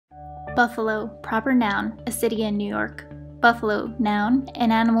Buffalo, proper noun, a city in New York. Buffalo, noun, an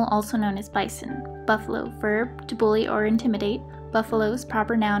animal also known as bison. Buffalo, verb, to bully or intimidate. Buffaloes,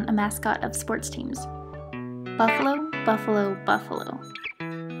 proper noun, a mascot of sports teams. Buffalo, buffalo, buffalo.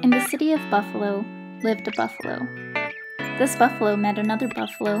 In the city of Buffalo lived a buffalo. This buffalo met another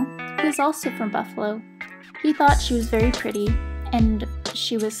buffalo who was also from Buffalo. He thought she was very pretty, and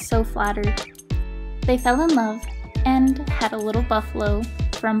she was so flattered. They fell in love and had a little buffalo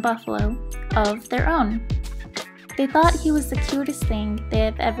from Buffalo of their own. They thought he was the cutest thing they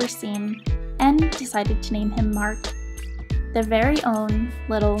have ever seen and decided to name him Mark, their very own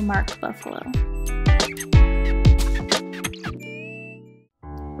little Mark Buffalo.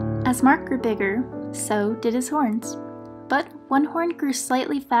 As Mark grew bigger, so did his horns, but one horn grew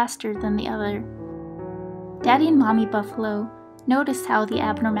slightly faster than the other. Daddy and Mommy Buffalo noticed how the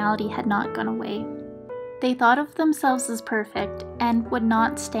abnormality had not gone away. They thought of themselves as perfect and would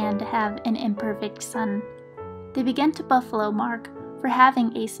not stand to have an imperfect son. They began to buffalo Mark for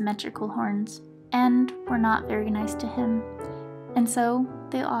having asymmetrical horns and were not very nice to him, and so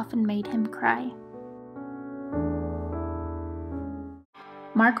they often made him cry.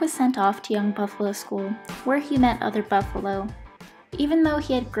 Mark was sent off to Young Buffalo School, where he met other buffalo. Even though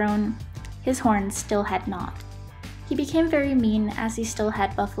he had grown, his horns still had not. He became very mean as he still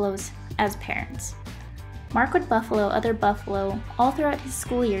had buffaloes as parents. Mark would buffalo other buffalo all throughout his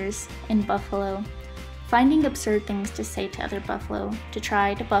school years in Buffalo, finding absurd things to say to other buffalo to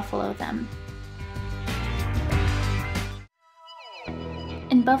try to buffalo them.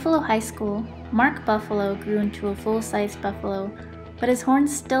 In Buffalo High School, Mark Buffalo grew into a full-sized buffalo, but his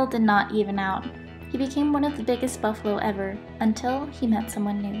horns still did not even out. He became one of the biggest buffalo ever until he met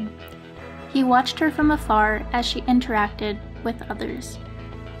someone new. He watched her from afar as she interacted with others.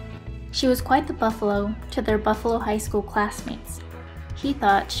 She was quite the buffalo to their Buffalo High School classmates. He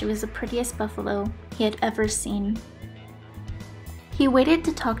thought she was the prettiest buffalo he had ever seen. He waited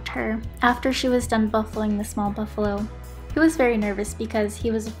to talk to her after she was done buffaloing the small buffalo. He was very nervous because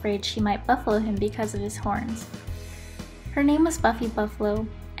he was afraid she might buffalo him because of his horns. Her name was Buffy Buffalo,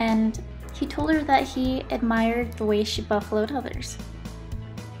 and he told her that he admired the way she buffaloed others.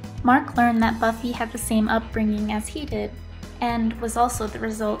 Mark learned that Buffy had the same upbringing as he did, and was also the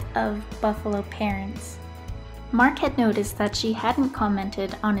result of buffalo parents. Mark had noticed that she hadn't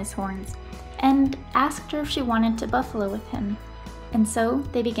commented on his horns, and asked her if she wanted to buffalo with him, and so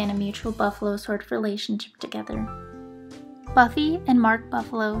they began a mutual buffalo sort of relationship together. Buffy and Mark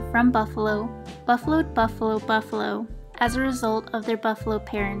Buffalo from Buffalo buffaloed Buffalo as a result of their buffalo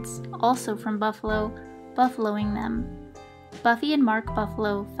parents, also from Buffalo, buffaloing them. Buffy and Mark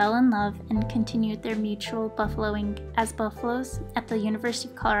Buffalo fell in love and continued their mutual buffaloing as buffaloes at the University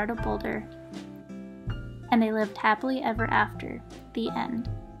of Colorado Boulder, and they lived happily ever after. The end.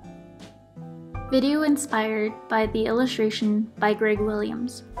 Video inspired by the illustration by Greg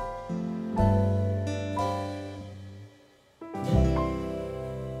Williams.